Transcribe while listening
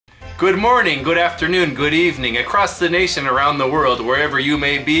Good morning, good afternoon, good evening, across the nation, around the world, wherever you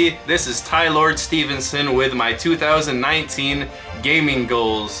may be. This is Ty Lord Stevenson with my 2019 gaming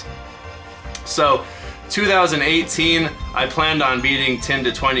goals. So, 2018, I planned on beating 10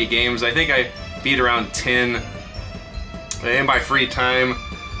 to 20 games. I think I beat around 10 in my free time.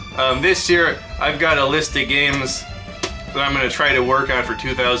 This year, I've got a list of games that I'm going to try to work on for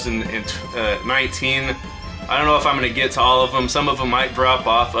 2019. I don't know if I'm going to get to all of them. Some of them might drop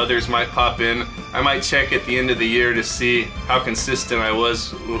off, others might pop in. I might check at the end of the year to see how consistent I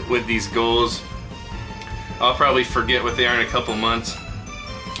was with these goals. I'll probably forget what they are in a couple months.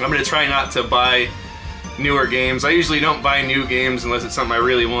 I'm going to try not to buy newer games. I usually don't buy new games unless it's something I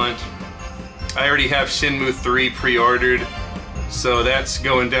really want. I already have Shenmue 3 pre-ordered, so that's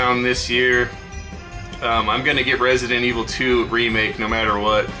going down this year. I'm going to get Resident Evil 2 Remake no matter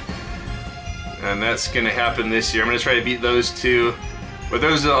what. And that's going to happen this year. I'm going to try to beat those two. But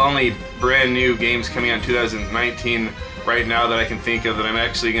those are the only brand new games coming out in 2019 right now that I can think of that I'm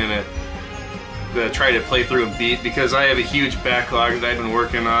actually going to try to play through and beat, because I have a huge backlog that I've been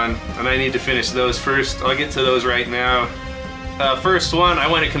working on and I need to finish those first. I'll get to those right now. First one I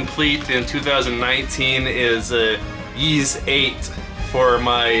want to complete in 2019 is Ys 8 for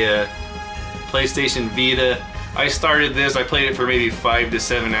my PlayStation Vita. I started this, I played it for maybe 5 to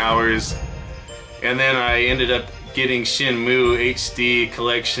 7 hours. And then I ended up getting Shenmue HD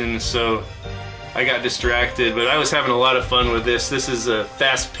collection, so I got distracted, but I was having a lot of fun with this. This is a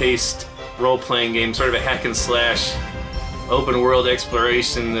fast-paced role-playing game, sort of a hack and slash, open world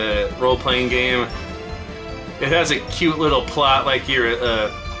exploration role-playing game. It has a cute little plot, like you're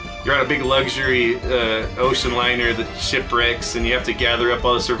on a big luxury ocean liner that shipwrecks, and you have to gather up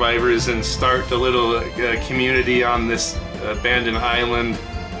all the survivors and start the little community on this abandoned island.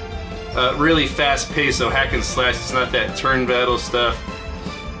 Really fast-paced, so hack and slash. It's not that turn battle stuff.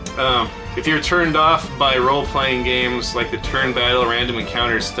 If you're turned off by role-playing games like the turn battle, random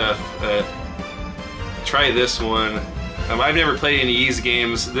encounter stuff, try this one. I've never played any Ys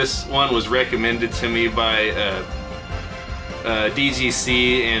games. This one was recommended to me by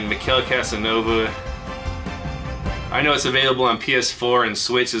DGC and Mekal Kasanova. I know it's available on PS4 and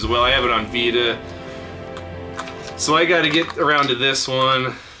Switch as well. I have it on Vita. So I got to get around to this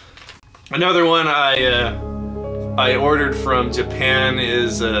one. Another one I ordered from Japan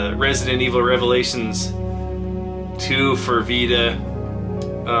is Resident Evil Revelations 2 for Vita.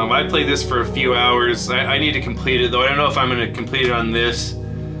 I played this for a few hours. I need to complete it though. I don't know if I'm going to complete it on this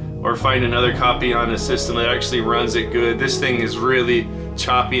or find another copy on a system that actually runs it good. This thing is really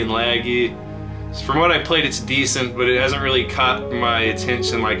choppy and laggy. From what I played, it's decent, but it hasn't really caught my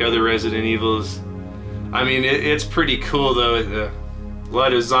attention like other Resident Evils. I mean, it's pretty cool though. A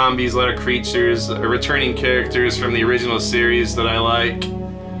lot of zombies, a lot of creatures, returning characters from the original series that I like.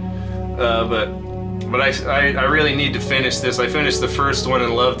 But I really need to finish this. I finished the first one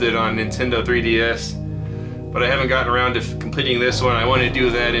and loved it on Nintendo 3DS. But I haven't gotten around to completing this one. I want to do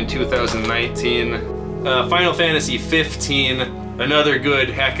that in 2019. Final Fantasy 15, another good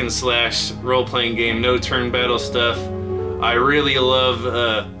hack and slash role-playing game, no turn battle stuff. I really love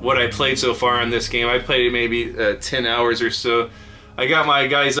what I played so far on this game. I played it maybe 10 hours or so. I got my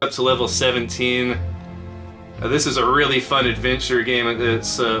guys up to level 17. This is a really fun adventure game.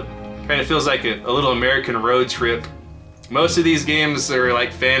 It's kind of feels like a little American road trip. Most of these games are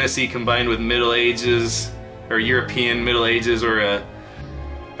like fantasy combined with Middle Ages or European Middle Ages, or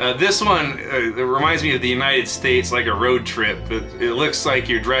this one it reminds me of the United States, like a road trip. It looks like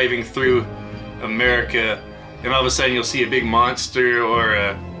you're driving through America, and all of a sudden you'll see a big monster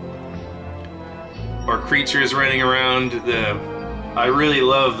or creatures running around. I really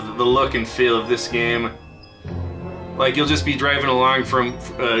love the look and feel of this game. Like, you'll just be driving along from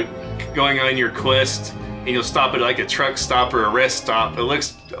going on your quest, and you'll stop at like a truck stop or a rest stop. It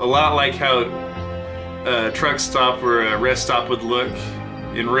looks a lot like how a truck stop or a rest stop would look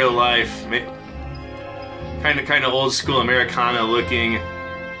in real life. Kind of old school Americana looking,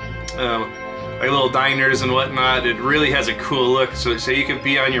 like little diners and whatnot. It really has a cool look. So you could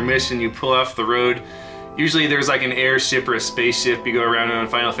be on your mission, you pull off the road. Usually there's like an airship or a spaceship you go around on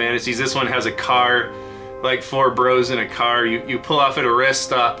Final Fantasies. This one has a car, like 4 bros in a car. You pull off at a rest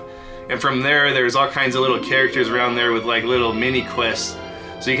stop, and from there's all kinds of little characters around there with like little mini quests.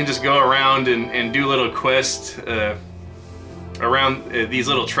 So you can just go around and do little quests around these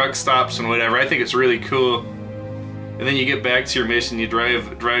little truck stops and whatever. I think it's really cool. And then you get back to your mission, you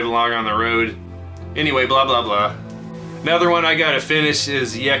drive along on the road. Anyway, blah blah blah. Another one I gotta finish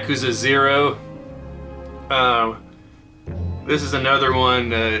is Yakuza 0. This is another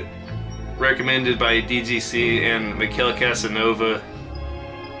one recommended by DGC and Mekal Kasanova.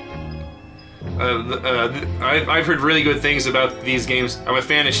 I've heard really good things about these games. I'm a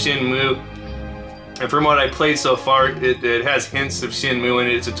fan of Shenmue, and from what I played so far, it has hints of Shenmue in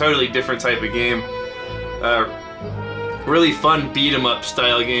it. It's a totally different type of game. Really fun beat 'em up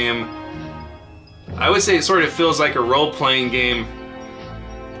style game. I would say it sort of feels like a role-playing game,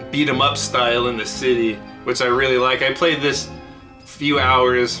 beat 'em up style in the city, which I really like. I played this few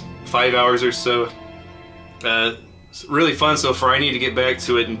hours, 5 hours or so. It's really fun so far. I need to get back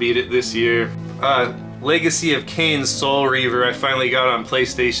to it and beat it this year. Legacy of Kain's Soul Reaver I finally got on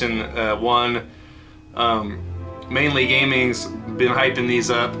PlayStation 1. Maine-ly Gaming's been hyping these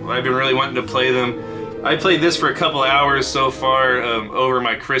up. I've been really wanting to play them. I played this for a couple hours so far over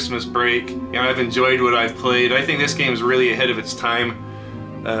my Christmas break, and I've enjoyed what I've played. I think this game is really ahead of its time.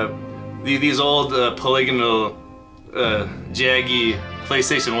 These old polygonal, jaggy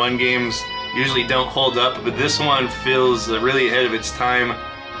PlayStation 1 games usually don't hold up, but this one feels really ahead of its time.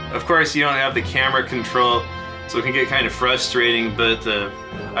 Of course, you don't have the camera control, so it can get kind of frustrating, but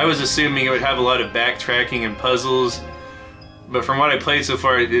I was assuming it would have a lot of backtracking and puzzles. But from what I played so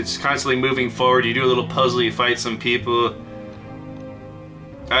far, it's constantly moving forward. You do a little puzzle, you fight some people.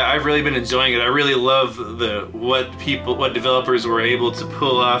 I've really been enjoying it. I really love what developers were able to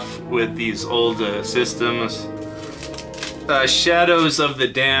pull off with these old systems. Shadows of the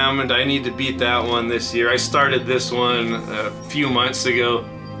Damned, I need to beat that one this year. I started this one a few months ago.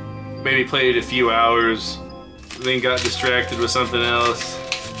 Maybe played it a few hours, then got distracted with something else.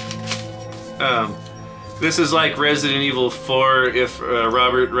 This is like Resident Evil 4 if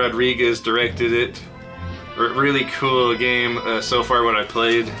Robert Rodriguez directed it. Really cool game so far what I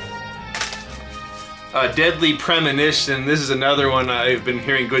played. Deadly Premonition, this is another one I've been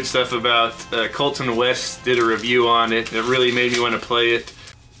hearing good stuff about. Colton West did a review on it. It really made me want to play it.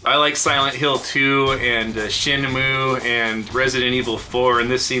 I like Silent Hill 2 and Shenmue and Resident Evil 4,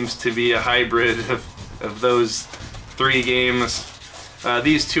 and this seems to be a hybrid of those three games.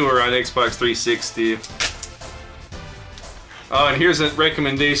 These two are on Xbox 360. Oh, and here's a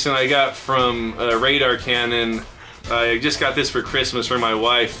recommendation I got from Radarcannon. I just got this for Christmas for my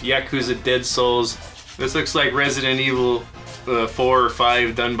wife. Yakuza Dead Souls. This looks like Resident Evil 4 or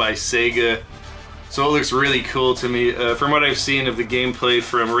 5 done by Sega. So it looks really cool to me. From what I've seen of the gameplay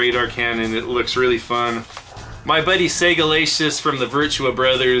from Radarcannon, it looks really fun. My buddy Segalicious from the Virtua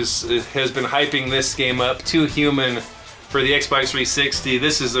Bros has been hyping this game up. Too Human for the Xbox 360.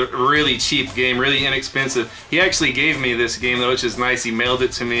 This is a really cheap game, really inexpensive. He actually gave me this game though, which is nice. He mailed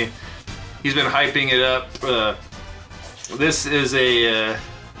it to me. He's been hyping it up. This is a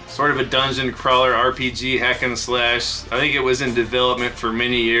sort of a dungeon crawler RPG hack and slash. I think it was in development for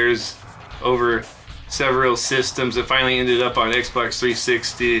many years over several systems. It finally ended up on Xbox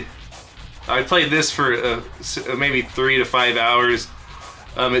 360. I played this for maybe 3 to 5 hours.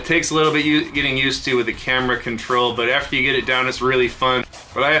 It takes a little bit getting used to with the camera control, but after you get it down, it's really fun.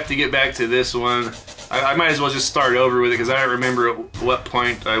 But I have to get back to this one. I might as well just start over with it because I don't remember at what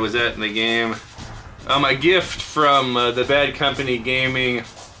point I was at in the game. A gift from the Bad Company Gaming,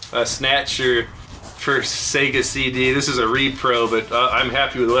 Snatcher for Sega CD. This is a repro, but I'm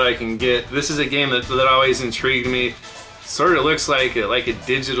happy with what I can get. This is a game that always intrigued me. Sort of looks like a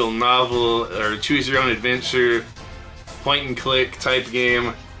digital novel or choose your own adventure, point and click type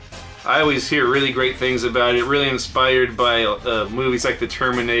game. I always hear really great things about it. Really inspired by movies like The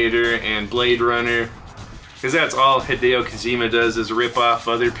Terminator and Blade Runner, because that's all Hideo Kojima does is rip off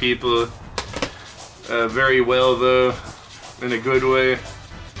other people. Very well though, in a good way.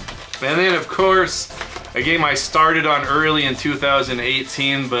 And then of course, a game I started on early in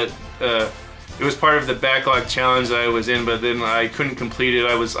 2018, but it was part of the backlog challenge I was in, but then I couldn't complete it.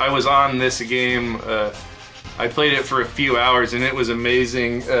 I was on this game. I played it for a few hours and it was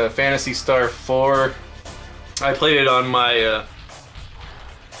amazing. Phantasy Star 4. I played it on my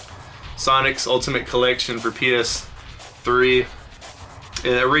Sonic's Ultimate Collection for PS3.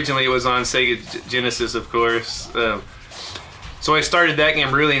 Originally it was on Sega Genesis, of course. So I started that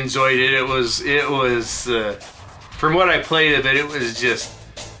game, really enjoyed it. It was from what I played of it, it was just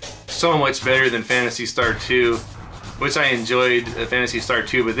so much better than Phantasy Star 2, which I enjoyed Phantasy Star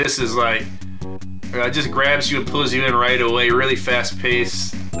 2, but this is like, it just grabs you and pulls you in right away. Really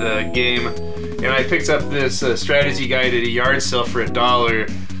fast-paced game. And I picked up this strategy guide at a yard sale for $1.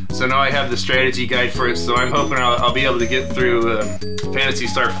 So now I have the strategy guide for it, so I'm hoping I'll be able to get through Phantasy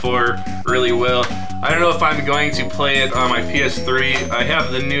Star 4 really well. I don't know if I'm going to play it on my PS3. I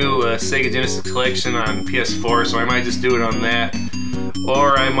have the new Sega Genesis Collection on PS4, so I might just do it on that.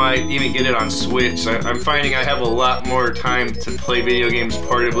 or I might even get it on Switch. I'm finding I have a lot more time to play video games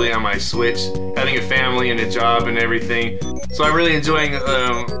portably on my Switch, having a family and a job and everything. So I'm really enjoying,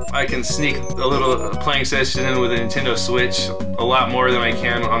 I can sneak a little playing session in with a Nintendo Switch a lot more than I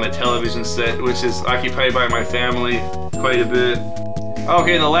can on the television set, which is occupied by my family quite a bit.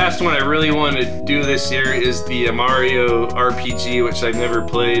 Okay, the last one I really want to do this year is the Mario RPG, which I've never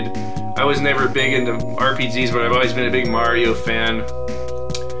played. I was never big into RPGs, but I've always been a big Mario fan,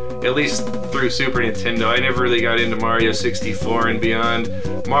 at least through Super Nintendo. I never really got into Mario 64 and beyond.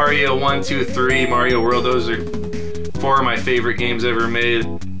 Mario 1, 2, 3, Mario World, those are 4 of my favorite games ever made.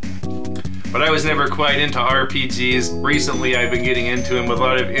 But I was never quite into RPGs. Recently I've been getting into them with a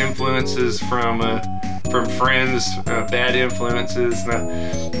lot of influences from friends, bad influences.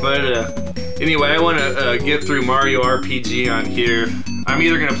 Anyway, I want to get through Mario RPG on here. I'm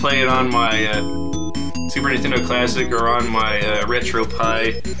either going to play it on my Super Nintendo Classic or on my Retro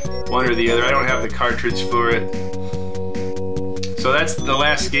Pi, one or the other. I don't have the cartridge for it. So that's the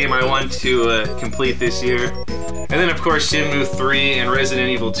last game I want to complete this year. And then of course Shenmue 3 and Resident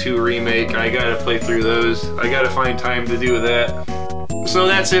Evil 2 Remake, I gotta play through those. I gotta find time to do that. So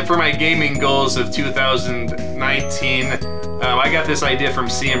that's it for my gaming goals of 2019. I got this idea from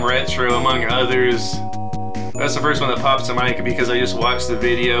CMRetro, among others. That's the first one that pops to mind because I just watched the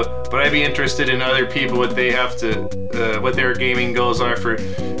video. But I'd be interested in other people, what they have to, what their gaming goals are for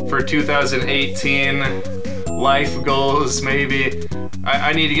 2018. Life goals, maybe.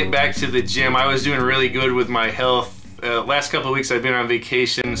 I need to get back to the gym. I was doing really good with my health. Last couple of weeks I've been on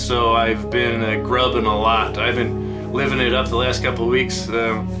vacation, so I've been grubbing a lot. I've been living it up the last couple of weeks,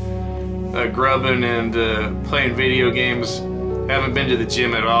 grubbing and playing video games. Haven't been to the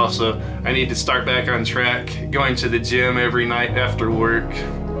gym at all, so I need to start back on track, going to the gym every night after work.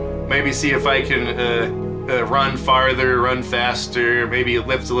 Maybe see if I can run farther, run faster, maybe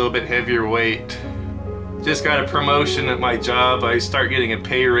lift a little bit heavier weight. Just got a promotion at my job. I start getting a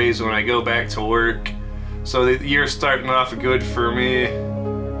pay raise when I go back to work. So the year's starting off good for me.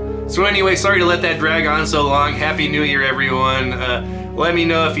 So anyway, sorry to let that drag on so long. Happy New Year, everyone. Let me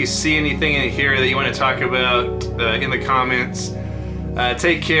know if you see anything in here that you want to talk about in the comments.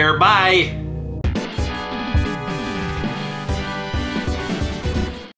 Take care. Bye!